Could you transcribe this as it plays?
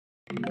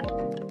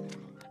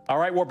All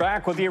right, we're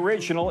back with the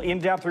original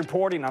in-depth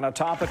reporting on a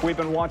topic we've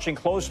been watching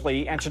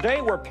closely. And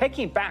today we're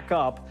picking back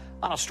up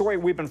on a story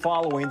we've been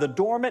following, the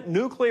dormant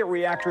nuclear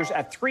reactors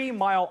at 3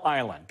 Mile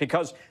Island.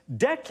 Because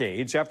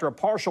decades after a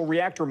partial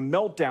reactor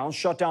meltdown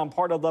shut down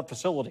part of the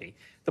facility,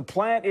 the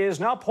plant is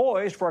now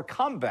poised for a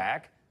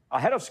comeback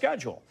ahead of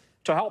schedule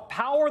to help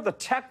power the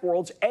tech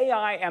world's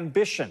AI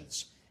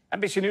ambitions.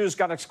 NBC News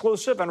got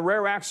exclusive and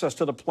rare access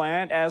to the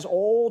plant as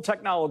old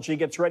technology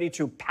gets ready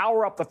to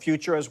power up the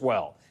future as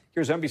well.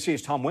 Here's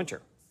NBC's Tom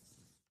Winter.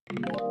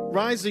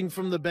 Rising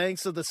from the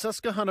banks of the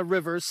Susquehanna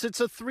River sits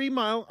a 3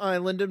 Mile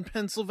Island in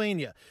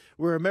Pennsylvania,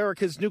 where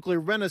America's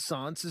nuclear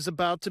renaissance is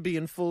about to be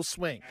in full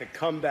swing. The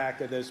comeback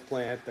of this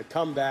plant, the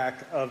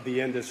comeback of the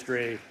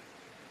industry,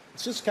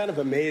 it's just kind of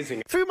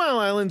amazing. 3 Mile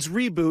Island's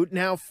reboot,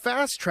 now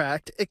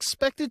fast-tracked,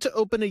 expected to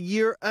open a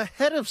year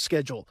ahead of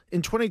schedule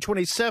in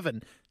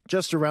 2027,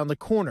 just around the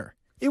corner.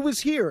 It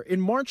was here in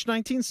March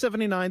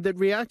 1979 that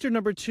reactor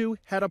number 2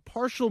 had a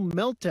partial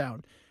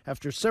meltdown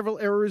after several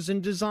errors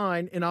in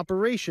design and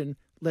operation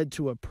led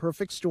to a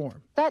perfect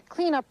storm. That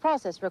cleanup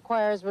process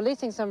requires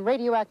releasing some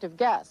radioactive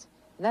gas,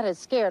 and that has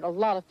scared a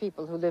lot of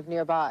people who live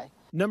nearby.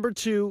 Number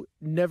 2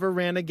 never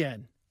ran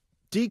again.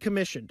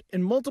 Decommissioned,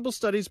 and multiple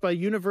studies by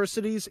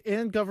universities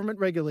and government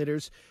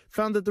regulators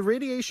found that the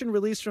radiation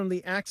released from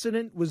the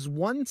accident was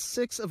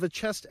 1/6 of a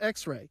chest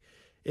X-ray,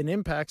 and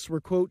impacts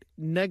were, quote,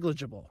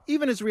 negligible.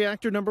 Even as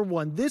reactor number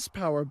 1, this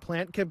power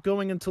plant kept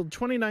going until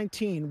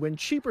 2019 when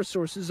cheaper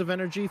sources of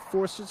energy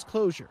forced its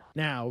closure.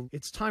 Now,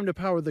 it's time to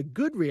power the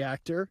good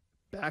reactor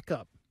back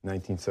up.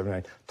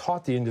 1979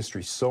 taught the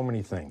industry so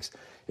many things.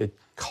 It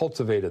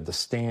cultivated the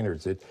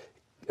standards. It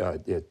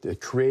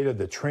created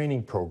the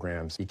training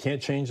programs. You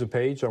can't change the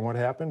page on what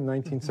happened in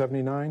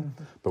 1979,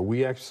 but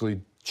we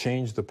actually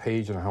changed the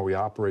page on how we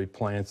operate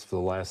plants for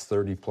the last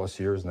 30-plus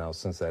years now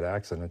since that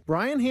accident.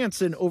 Brian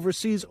Hansen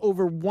oversees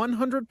over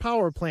 100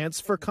 power plants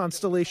for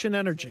Constellation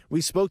Energy. We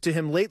spoke to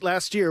him late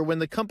last year when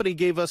the company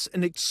gave us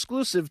an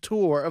exclusive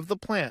tour of the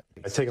plant.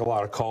 I take a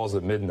lot of calls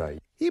at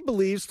midnight. He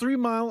believes 3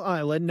 Mile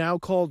Island, now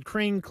called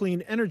Crane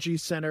Clean Energy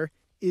Center,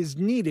 is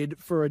needed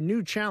for a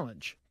new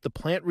challenge: the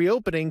plant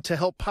reopening to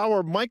help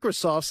power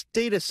Microsoft's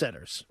data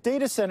centers.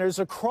 Data centers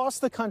across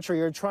the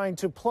country are trying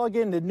to plug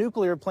into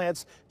nuclear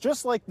plants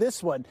just like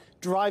this one,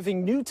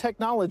 driving new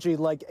technology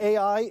like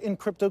AI and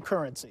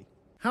cryptocurrency.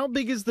 How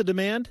big is the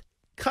demand?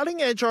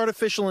 Cutting-edge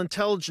artificial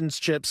intelligence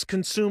chips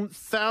consume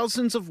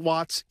thousands of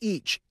watts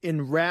each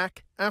in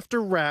rack after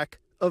rack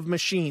of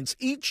machines,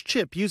 each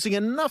chip using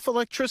enough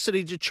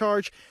electricity to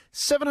charge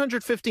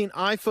 715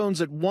 iPhones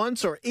at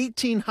once or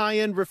 18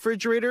 high-end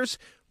refrigerators.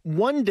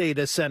 One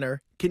data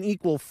center can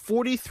equal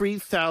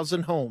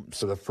 43,000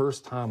 homes. For the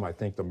first time, I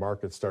think the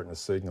market's starting to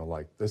signal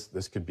like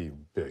this could be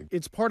big.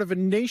 It's part of a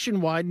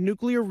nationwide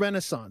nuclear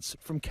renaissance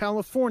from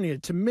California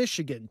to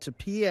Michigan to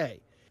PA.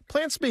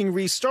 Plants being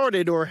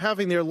restarted or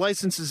having their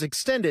licenses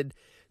extended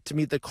to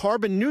meet the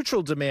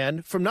carbon-neutral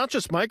demand from not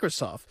just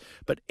Microsoft,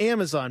 but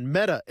Amazon,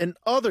 Meta, and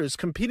others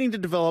competing to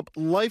develop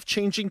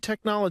life-changing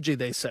technology,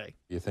 they say.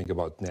 You think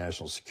about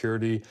national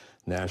security,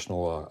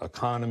 national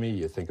economy,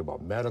 you think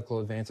about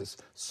medical advances,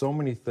 so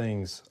many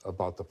things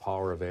about the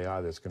power of AI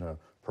that's going to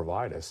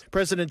provide us.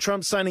 President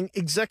Trump signing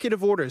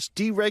executive orders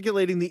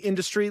deregulating the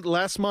industry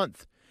last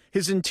month.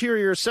 His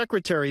Interior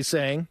Secretary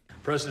saying,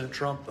 President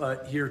Trump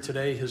here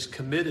today has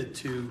committed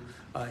to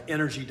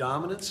energy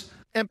dominance.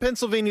 And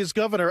Pennsylvania's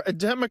governor, a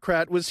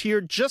Democrat, was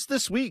here just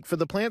this week for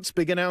the plant's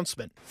big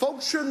announcement.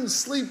 Folks shouldn't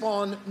sleep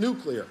on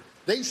nuclear.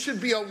 They should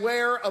be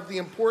aware of the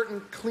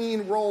important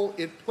clean role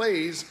it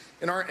plays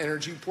in our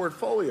energy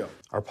portfolio.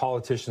 Our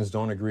politicians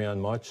don't agree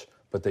on much,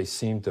 but they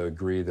seem to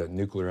agree that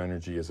nuclear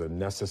energy is a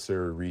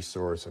necessary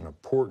resource, an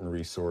important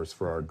resource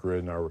for our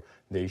grid and our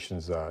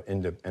nation's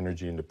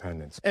energy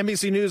independence.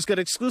 NBC News got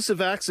exclusive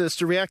access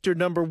to reactor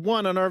number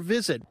 1 on our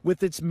visit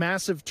with its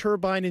massive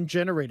turbine and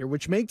generator,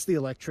 which makes the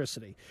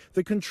electricity,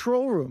 the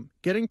control room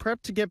getting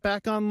prepped to get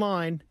back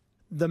online,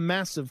 the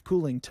massive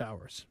cooling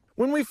towers.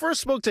 When we first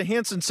spoke to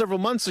Hansen several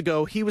months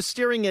ago, he was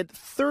staring at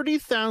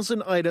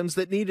 30,000 items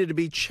that needed to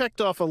be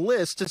checked off a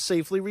list to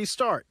safely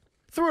restart.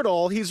 Through it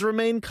all, he's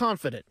remained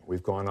confident.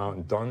 We've gone out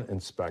and done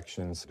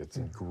inspections. It's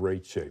in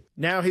great shape.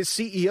 Now his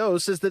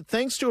CEO says that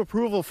thanks to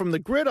approval from the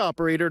grid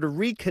operator to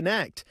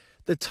reconnect,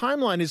 the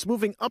timeline is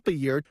moving up a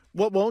year.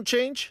 What won't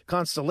change,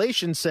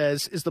 Constellation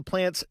says, is the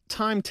plant's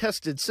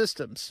time-tested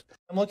systems.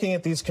 I'm looking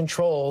at these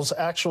controls,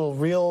 actual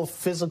real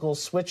physical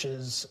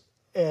switches,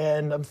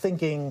 and I'm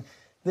thinking,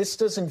 this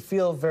doesn't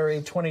feel very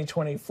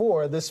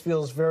 2024. This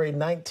feels very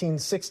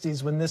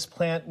 1960s when this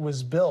plant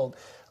was built.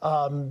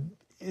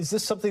 Is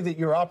this something that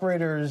your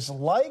operators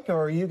like,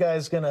 or are you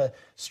guys going to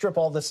strip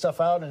all this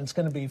stuff out and it's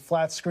going to be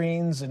flat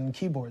screens and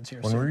keyboards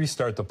here? When we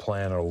restart the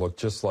plant, it'll look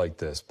just like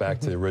this, back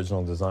to the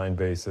original design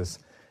basis.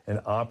 And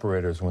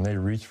operators, when they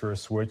reach for a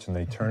switch and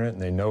they turn it and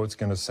they know it's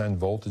going to send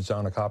voltage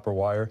on a copper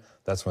wire,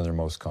 that's when they're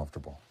most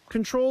comfortable.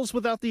 Controls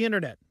without the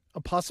internet, a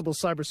possible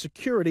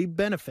cybersecurity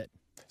benefit.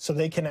 so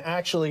they can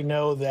actually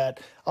know that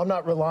I'm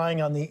not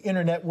relying on the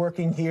internet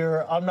working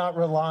here. I'm not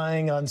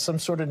relying on some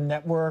sort of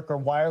network or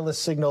wireless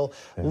signal.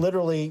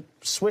 Literally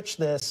switch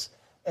this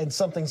and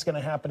something's going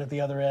to happen at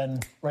the other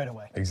end right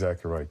away.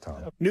 Exactly right,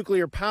 Tom.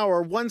 Nuclear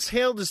power, once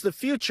hailed as the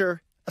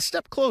future, a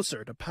step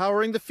closer to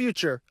powering the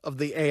future of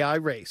the AI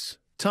race.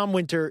 Tom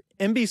Winter,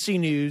 NBC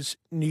News,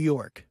 New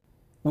York.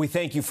 We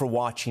thank you for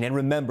watching, and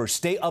remember,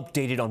 stay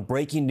updated on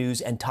breaking news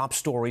and top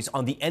stories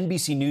on the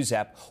NBC News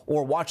app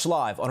or watch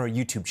live on our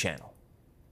YouTube channel.